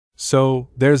So,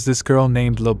 there's this girl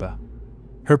named Lyuba.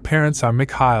 Her parents are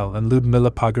Mikhail and Lyudmila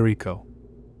Pogoreiko.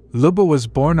 Lyuba was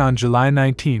born on July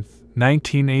 19,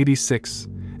 1986,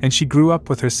 and she grew up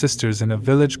with her sisters in a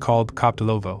village called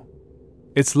Koptelovo.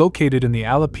 It's located in the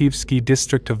Alapaevsky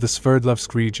District of the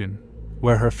Sverdlovsk Region,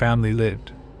 where her family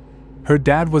lived. Her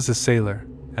dad was a sailor,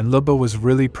 and Lyuba was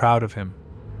really proud of him.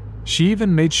 She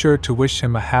even made sure to wish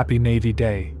him a happy Navy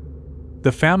Day.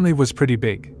 The family was pretty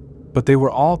big, but they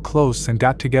were all close and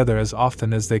got together as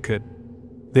often as they could.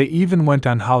 They even went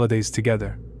on holidays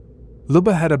together.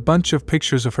 Lyuba had a bunch of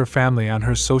pictures of her family on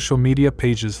her social media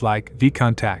pages like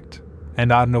VKontakte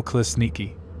and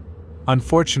Odnoklassniki.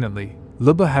 Unfortunately,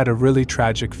 Lyuba had a really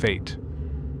tragic fate.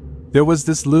 There was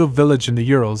this little village in the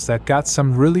Urals that got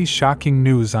some really shocking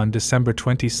news on December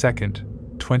 22,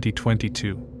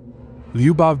 2022.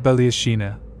 Lyubov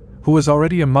Belyushina, who was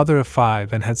already a mother of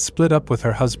 5 and had split up with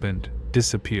her husband,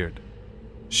 disappeared.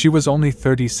 She was only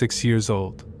 36 years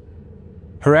old.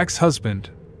 Her ex-husband,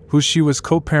 who she was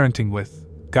co-parenting with,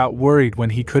 got worried when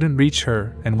he couldn't reach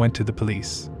her and went to the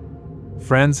police.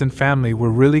 Friends and family were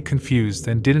really confused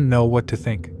and didn't know what to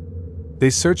think. They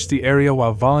searched the area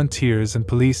while volunteers and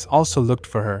police also looked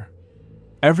for her.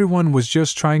 Everyone was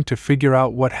just trying to figure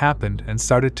out what happened and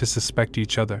started to suspect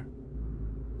each other.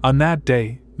 On that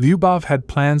day, Lyubov had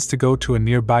plans to go to a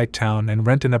nearby town and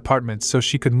rent an apartment so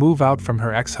she could move out from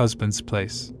her ex-husband's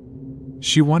place.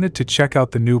 She wanted to check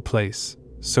out the new place,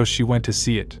 so she went to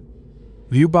see it.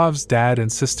 Lyubov's dad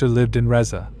and sister lived in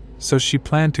Reza, so she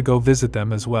planned to go visit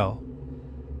them as well.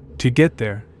 To get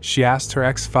there, she asked her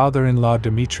ex-father-in-law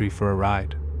Dmitry for a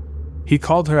ride. He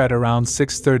called her at around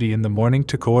 6:30 in the morning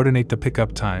to coordinate the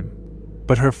pickup time,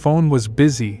 but her phone was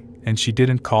busy and she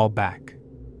didn't call back.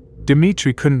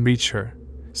 Dmitry couldn't reach her,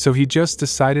 so he just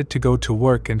decided to go to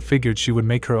work and figured she would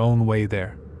make her own way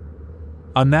there.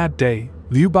 On that day,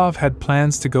 Lyubov had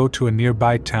plans to go to a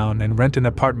nearby town and rent an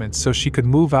apartment so she could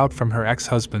move out from her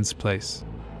ex-husband's place.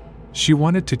 She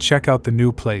wanted to check out the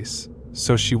new place,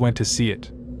 so she went to see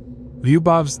it.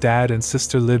 Lyubov's dad and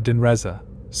sister lived in Reza,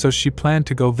 so she planned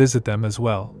to go visit them as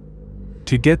well.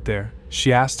 To get there,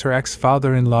 she asked her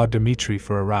ex-father-in-law Dmitry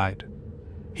for a ride.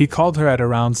 He called her at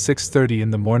around 6:30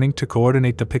 in the morning to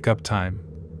coordinate the pickup time,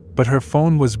 but her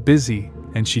phone was busy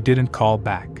and she didn't call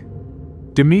back.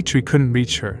 Dmitry couldn't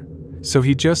reach her, so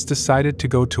he just decided to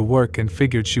go to work and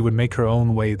figured she would make her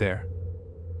own way there.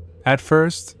 At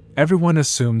first, everyone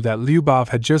assumed that Lyubov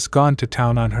had just gone to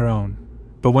town on her own,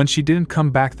 but when she didn't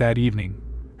come back that evening,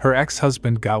 her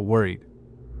ex-husband got worried.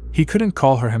 He couldn't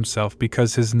call her himself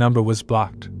because his number was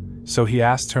blocked, so he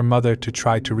asked her mother to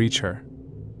try to reach her.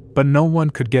 But no one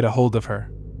could get a hold of her.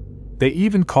 They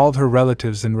even called her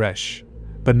relatives in Resh,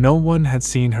 but no one had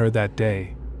seen her that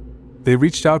day. They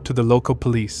reached out to the local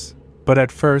police, but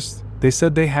at first, they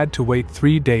said they had to wait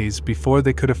 3 days before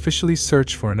they could officially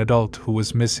search for an adult who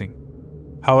was missing.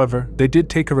 However, they did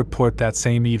take a report that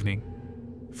same evening.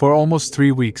 For almost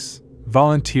 3 weeks,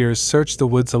 volunteers searched the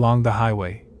woods along the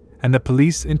highway, and the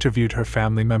police interviewed her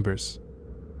family members.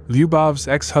 Lyubov's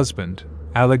ex-husband,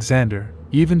 Alexander,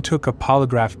 even took a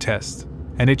polygraph test,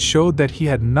 and it showed that he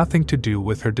had nothing to do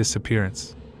with her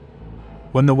disappearance.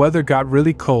 When the weather got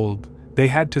really cold, they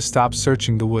had to stop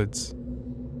searching the woods.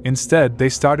 Instead, they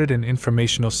started an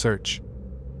informational search.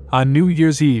 On New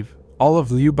Year's Eve, all of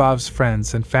Lyubov's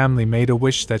friends and family made a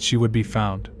wish that she would be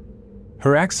found.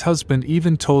 Her ex-husband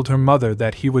even told her mother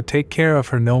that he would take care of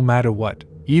her no matter what,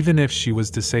 even if she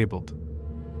was disabled.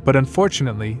 But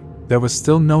unfortunately, there was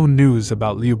still no news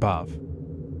about Lyubov.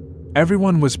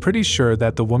 Everyone was pretty sure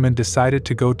that the woman decided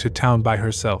to go to town by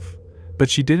herself, but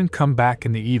she didn't come back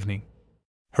in the evening.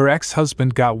 Her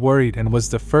ex-husband got worried and was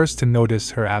the first to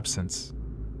notice her absence.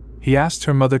 He asked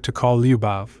her mother to call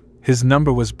Lyubov. His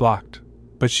number was blocked,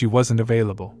 but she wasn't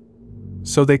available.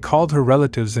 So they called her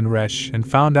relatives in Resh and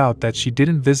found out that she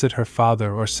didn't visit her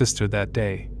father or sister that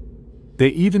day. They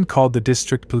even called the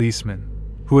district policeman,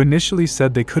 who initially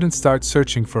said they couldn't start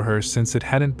searching for her since it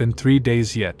hadn't been 3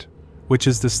 days yet, which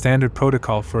is the standard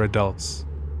protocol for adults,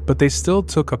 but they still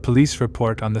took a police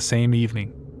report on the same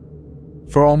evening.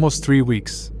 For almost 3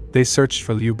 weeks, they searched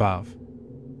for Lyubov.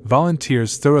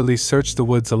 Volunteers thoroughly searched the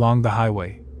woods along the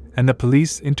highway, and the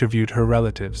police interviewed her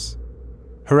relatives.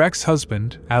 Her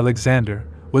ex-husband, Alexander,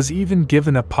 was even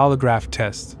given a polygraph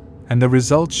test, and the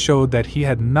results showed that he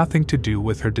had nothing to do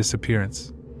with her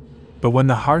disappearance. But when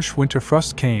the harsh winter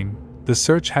frost came, the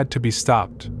search had to be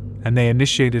stopped, and they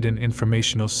initiated an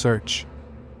informational search.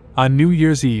 On New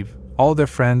Year's Eve, all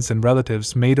their friends and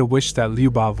relatives made a wish that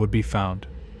Lyubov would be found.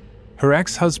 Her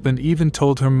ex-husband even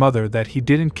told her mother that he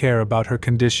didn't care about her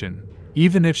condition.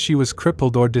 Even if she was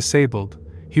crippled or disabled,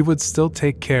 he would still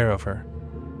take care of her.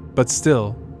 But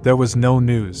still, there was no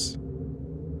news.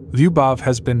 Lyubov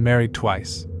has been married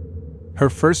twice. Her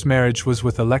first marriage was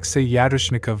with Alexei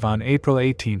Yaroshnikov on April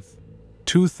 18,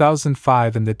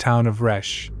 2005 in the town of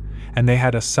Resh, and they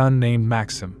had a son named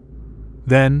Maxim.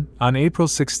 Then, on April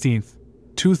 16,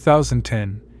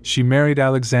 2010, she married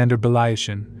Alexander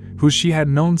Belyushin, who she had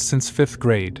known since 5th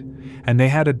grade, and they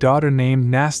had a daughter named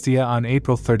Nastia on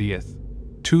April 30,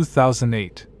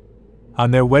 2008.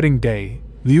 On their wedding day,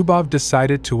 Lyubov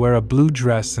decided to wear a blue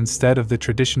dress instead of the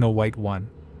traditional white one.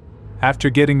 After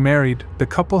getting married, the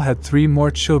couple had 3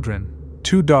 more children,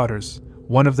 2 daughters,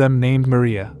 one of them named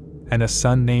Maria, and a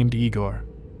son named Igor.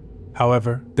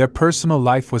 However, their personal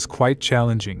life was quite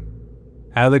challenging.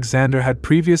 Alexander had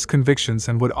previous convictions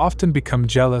and would often become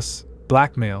jealous,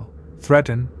 blackmail,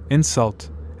 threaten, insult,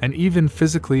 and even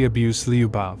physically abuse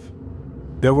Lyubov.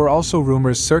 There were also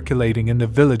rumors circulating in the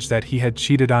village that he had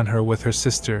cheated on her with her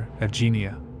sister,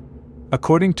 Evgenia.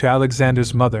 According to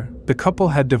Alexander's mother, the couple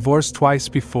had divorced twice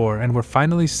before and were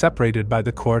finally separated by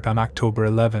the court on October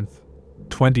 11,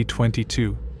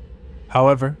 2022.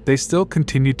 However, they still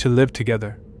continued to live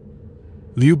together.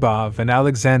 Lyubov and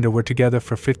Alexander were together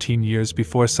for 15 years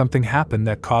before something happened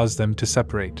that caused them to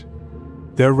separate.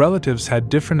 Their relatives had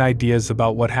different ideas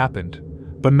about what happened,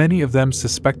 but many of them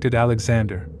suspected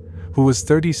Alexander, who was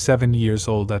 37 years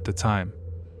old at the time.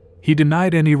 He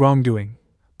denied any wrongdoing,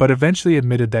 but eventually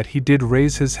admitted that he did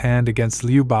raise his hand against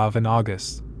Lyubov in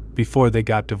August, before they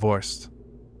got divorced.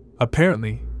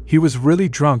 Apparently, he was really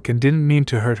drunk and didn't mean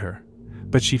to hurt her,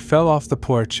 but she fell off the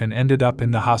porch and ended up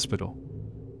in the hospital.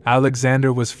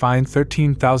 Alexander was fined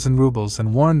 13,000 rubles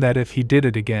and warned that if he did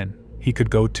it again, he could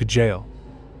go to jail.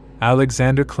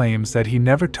 Alexander claims that he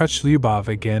never touched Lyubov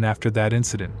again after that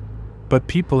incident, but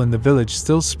people in the village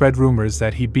still spread rumors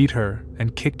that he beat her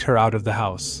and kicked her out of the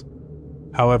house.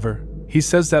 However, he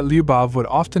says that Lyubov would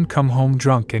often come home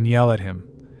drunk and yell at him,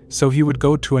 so he would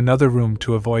go to another room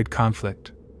to avoid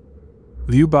conflict.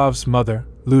 Lyubov's mother,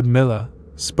 Lyudmila,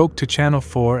 spoke to Channel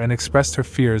 4 and expressed her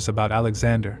fears about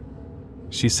Alexander.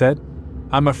 She said,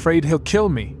 "I'm afraid he'll kill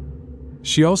me."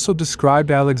 She also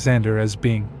described Alexander as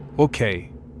being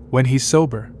okay when he's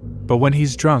sober, but when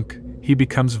he's drunk, he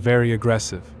becomes very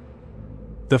aggressive.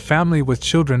 The family with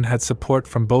children had support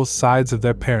from both sides of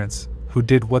their parents, who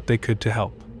did what they could to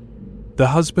help. The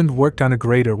husband worked on a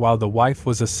grader while the wife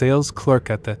was a sales clerk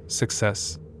at the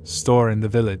Success store in the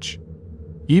village.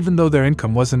 Even though their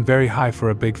income wasn't very high for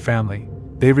a big family,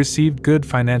 they received good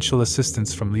financial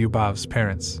assistance from Lyubov's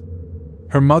parents.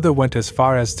 Her mother went as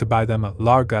far as to buy them a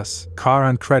Largus car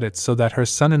on credit so that her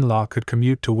son-in-law could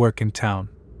commute to work in town.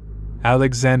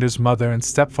 Alexander's mother and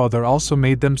stepfather also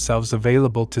made themselves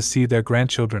available to see their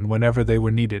grandchildren whenever they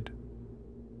were needed.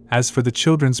 As for the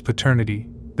children's paternity,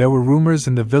 there were rumors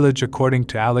in the village according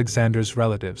to Alexander's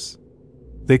relatives.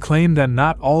 They claimed that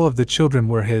not all of the children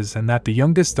were his and that the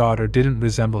youngest daughter didn't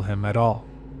resemble him at all.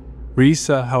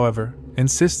 Risa, however,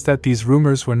 insists that these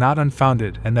rumors were not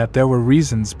unfounded and that there were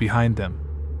reasons behind them.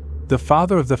 The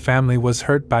father of the family was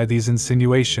hurt by these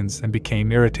insinuations and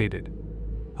became irritated.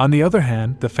 On the other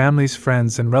hand, the family's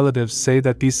friends and relatives say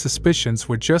that these suspicions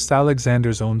were just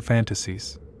Alexander's own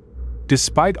fantasies.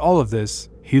 Despite all of this,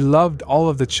 he loved all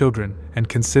of the children and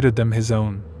considered them his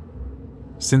own.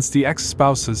 Since the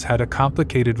ex-spouses had a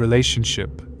complicated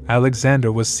relationship,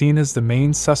 Alexander was seen as the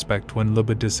main suspect when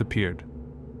Lyuba disappeared.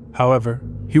 However,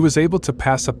 he was able to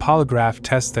pass a polygraph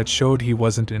test that showed he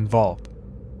wasn't involved.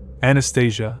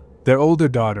 Anastasia, their older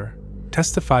daughter,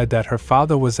 testified that her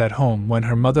father was at home when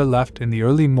her mother left in the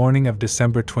early morning of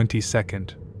December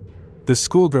 22nd. The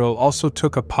schoolgirl also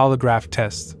took a polygraph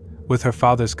test, with her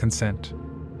father's consent.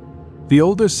 The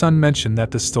older son mentioned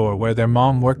that the store where their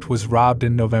mom worked was robbed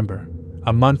in November,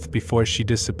 a month before she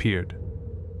disappeared.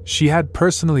 She had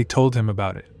personally told him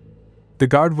about it. The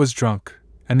guard was drunk,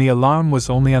 and the alarm was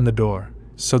only on the door,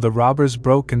 so the robbers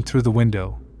broke in through the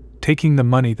window, taking the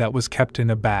money that was kept in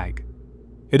a bag.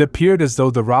 It appeared as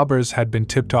though the robbers had been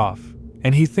tipped off,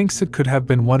 and he thinks it could have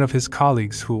been one of his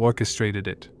colleagues who orchestrated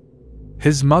it.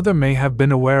 His mother may have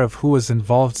been aware of who was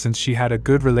involved since she had a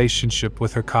good relationship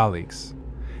with her colleagues,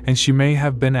 and she may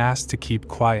have been asked to keep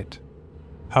quiet.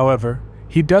 However,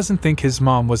 he doesn't think his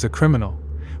mom was a criminal,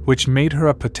 which made her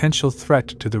a potential threat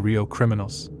to the real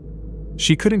criminals.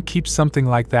 She couldn't keep something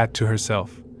like that to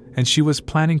herself, and she was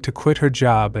planning to quit her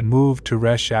job and move to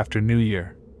Resh after New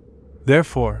Year.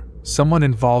 Therefore, someone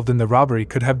involved in the robbery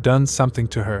could have done something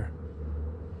to her.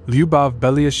 Lyubov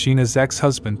Belyushina's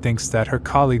ex-husband thinks that her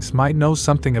colleagues might know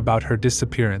something about her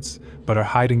disappearance, but are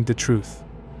hiding the truth.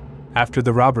 After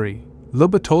the robbery,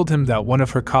 Lyuba told him that one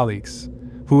of her colleagues,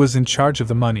 who was in charge of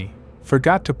the money,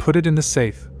 forgot to put it in the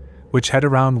safe, which had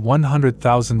around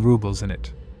 100,000 rubles in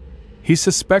it. He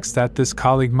suspects that this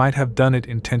colleague might have done it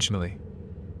intentionally.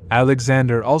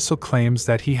 Alexander also claims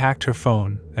that he hacked her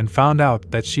phone and found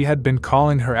out that she had been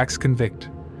calling her ex-convict,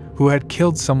 who had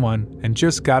killed someone and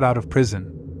just got out of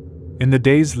prison. In the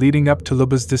days leading up to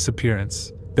Lyuba's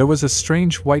disappearance, there was a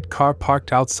strange white car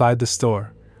parked outside the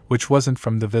store, which wasn't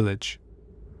from the village.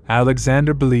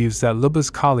 Alexander believes that Lyuba's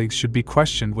colleagues should be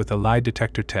questioned with a lie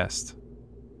detector test.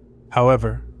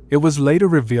 However, it was later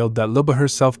revealed that Lyuba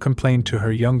herself complained to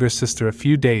her younger sister a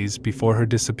few days before her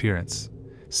disappearance,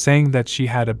 saying that she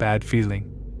had a bad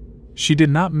feeling. She did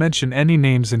not mention any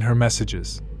names in her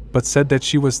messages, but said that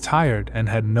she was tired and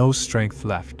had no strength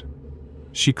left.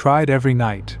 She cried every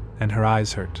night, and her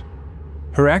eyes hurt.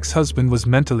 Her ex-husband was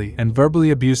mentally and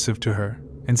verbally abusive to her,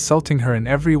 insulting her in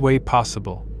every way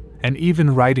possible, and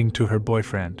even writing to her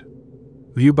boyfriend.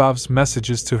 Lyubov's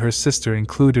messages to her sister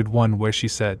included one where she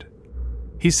said,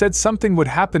 "He said something would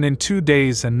happen in 2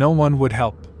 days and no one would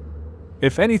help.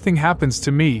 If anything happens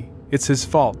to me, it's his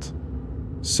fault."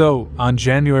 So, on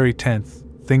January 10th,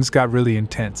 things got really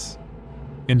intense.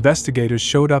 Investigators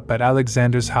showed up at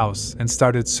Alexander's house and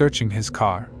started searching his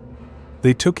car.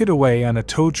 They took it away on a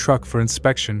tow truck for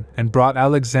inspection and brought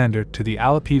Alexander to the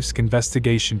Alapaevsky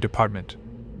Investigation Department.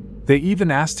 They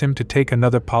even asked him to take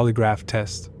another polygraph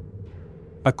test.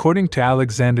 According to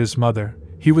Alexander's mother,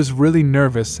 he was really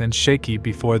nervous and shaky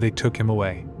before they took him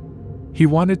away. He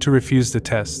wanted to refuse the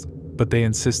test, but they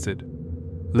insisted.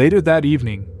 Later that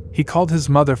evening, he called his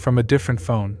mother from a different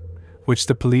phone, which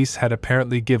the police had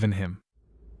apparently given him.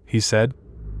 He said,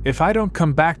 "If I don't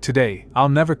come back today, I'll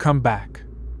never come back."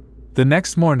 The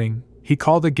next morning, he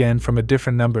called again from a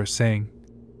different number saying,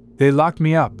 "They locked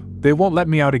me up, they won't let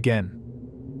me out again."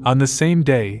 On the same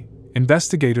day,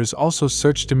 investigators also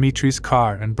searched Dmitri's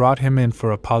car and brought him in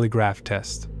for a polygraph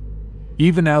test.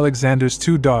 Even Alexander's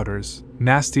 2 daughters,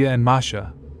 Nastya and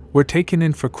Masha, were taken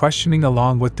in for questioning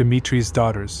along with Dmitri's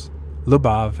daughters,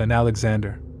 Lyubov and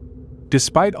Alexander.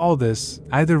 Despite all this,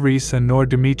 neither Risa nor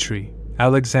Dmitri,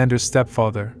 Alexander's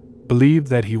stepfather, believed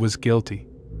that he was guilty.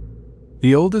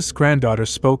 The oldest granddaughter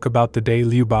spoke about the day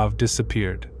Lyubov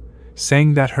disappeared,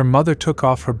 saying that her mother took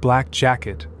off her black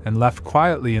jacket and left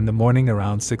quietly in the morning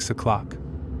around 6 o'clock.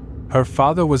 Her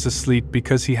father was asleep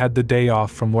because he had the day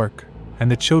off from work,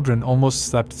 and the children almost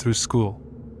slept through school.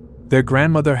 Their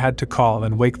grandmother had to call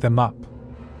and wake them up.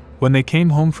 When they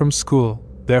came home from school,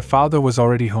 their father was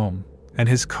already home, and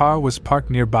his car was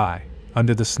parked nearby,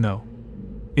 under the snow.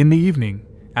 In the evening,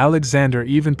 Alexander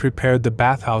even prepared the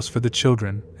bathhouse for the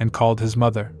children and called his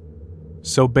mother.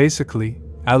 So basically,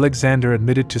 Alexander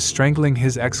admitted to strangling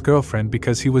his ex-girlfriend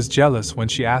because he was jealous when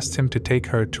she asked him to take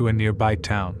her to a nearby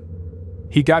town.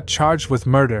 He got charged with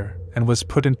murder and was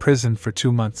put in prison for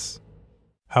 2 months.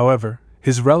 However,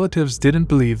 his relatives didn't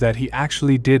believe that he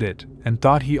actually did it and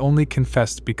thought he only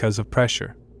confessed because of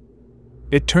pressure.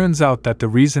 It turns out that the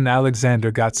reason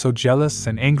Alexander got so jealous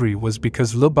and angry was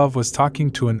because Lyubov was talking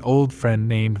to an old friend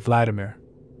named Vladimir.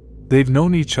 They've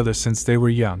known each other since they were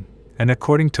young, and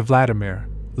according to Vladimir,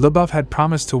 Lyubov had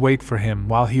promised to wait for him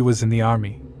while he was in the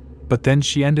army, but then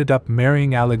she ended up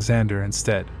marrying Alexander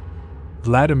instead.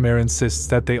 Vladimir insists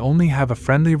that they only have a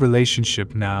friendly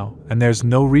relationship now and there's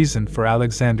no reason for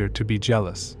Alexander to be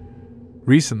jealous.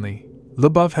 Recently,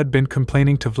 Lyubov had been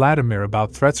complaining to Vladimir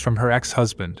about threats from her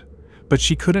ex-husband, but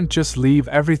she couldn't just leave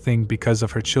everything because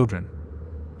of her children.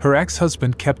 Her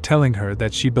ex-husband kept telling her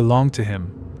that she belonged to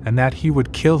him and that he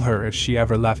would kill her if she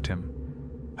ever left him.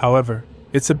 However,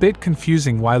 it's a bit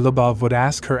confusing why Lyubov would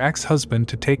ask her ex-husband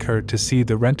to take her to see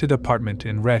the rented apartment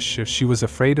in Resh if she was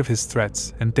afraid of his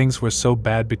threats and things were so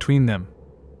bad between them.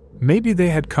 Maybe they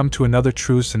had come to another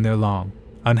truce in their long,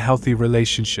 unhealthy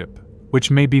relationship, which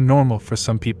may be normal for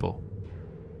some people.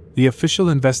 The official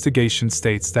investigation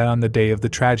states that on the day of the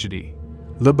tragedy,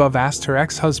 Lyubov asked her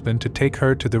ex-husband to take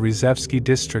her to the Sverdlovsk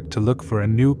District to look for a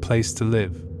new place to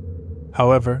live.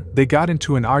 However, they got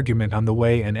into an argument on the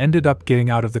way and ended up getting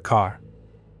out of the car.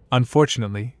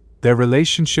 Unfortunately, their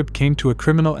relationship came to a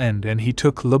criminal end and he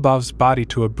took Lyubov's body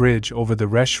to a bridge over the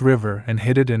Resh River and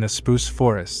hid it in a spruce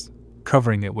forest,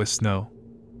 covering it with snow.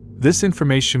 This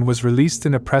information was released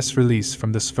in a press release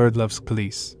from the Sverdlovsk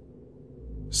police.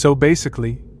 So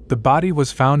basically, the body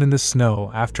was found in the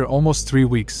snow after almost 3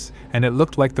 weeks, and it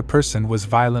looked like the person was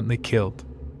violently killed.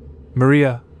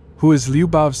 Maria, who is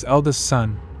Lyubov's eldest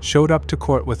son, showed up to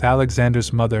court with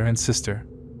Alexander's mother and sister.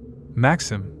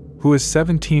 Maxim, who is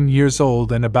 17 years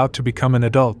old and about to become an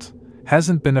adult,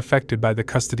 hasn't been affected by the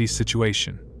custody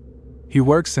situation. He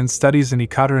works and studies in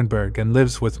Ekaterinburg and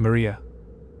lives with Maria.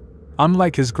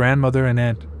 Unlike his grandmother and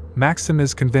aunt, Maxim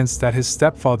is convinced that his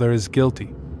stepfather is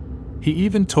guilty. He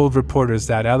even told reporters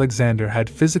that Alexander had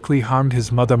physically harmed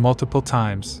his mother multiple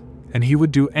times, and he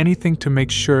would do anything to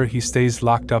make sure he stays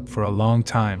locked up for a long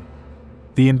time.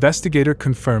 The investigator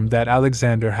confirmed that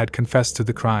Alexander had confessed to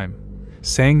the crime,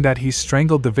 saying that he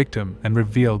strangled the victim and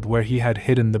revealed where he had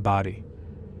hidden the body.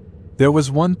 There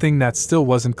was one thing that still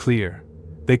wasn't clear.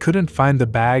 They couldn't find the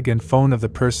bag and phone of the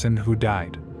person who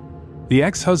died. The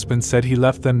ex-husband said he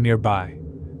left them nearby,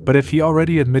 but if he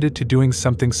already admitted to doing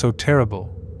something so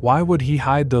terrible, why would he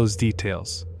hide those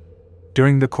details?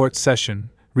 During the court session,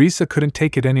 Risa couldn't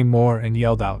take it anymore and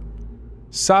yelled out,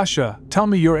 "Sasha, tell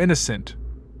me you're innocent.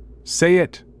 Say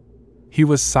it." He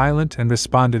was silent and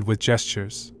responded with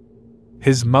gestures.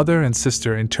 His mother and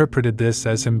sister interpreted this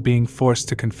as him being forced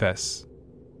to confess.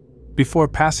 Before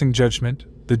passing judgment,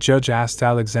 the judge asked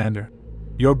Alexander,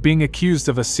 "You're being accused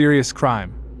of a serious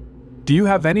crime. Do you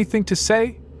have anything to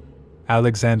say?"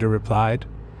 Alexander replied,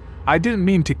 "I didn't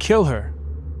mean to kill her."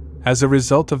 As a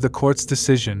result of the court's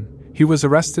decision, he was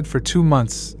arrested for 2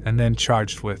 months and then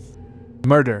charged with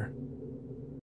murder.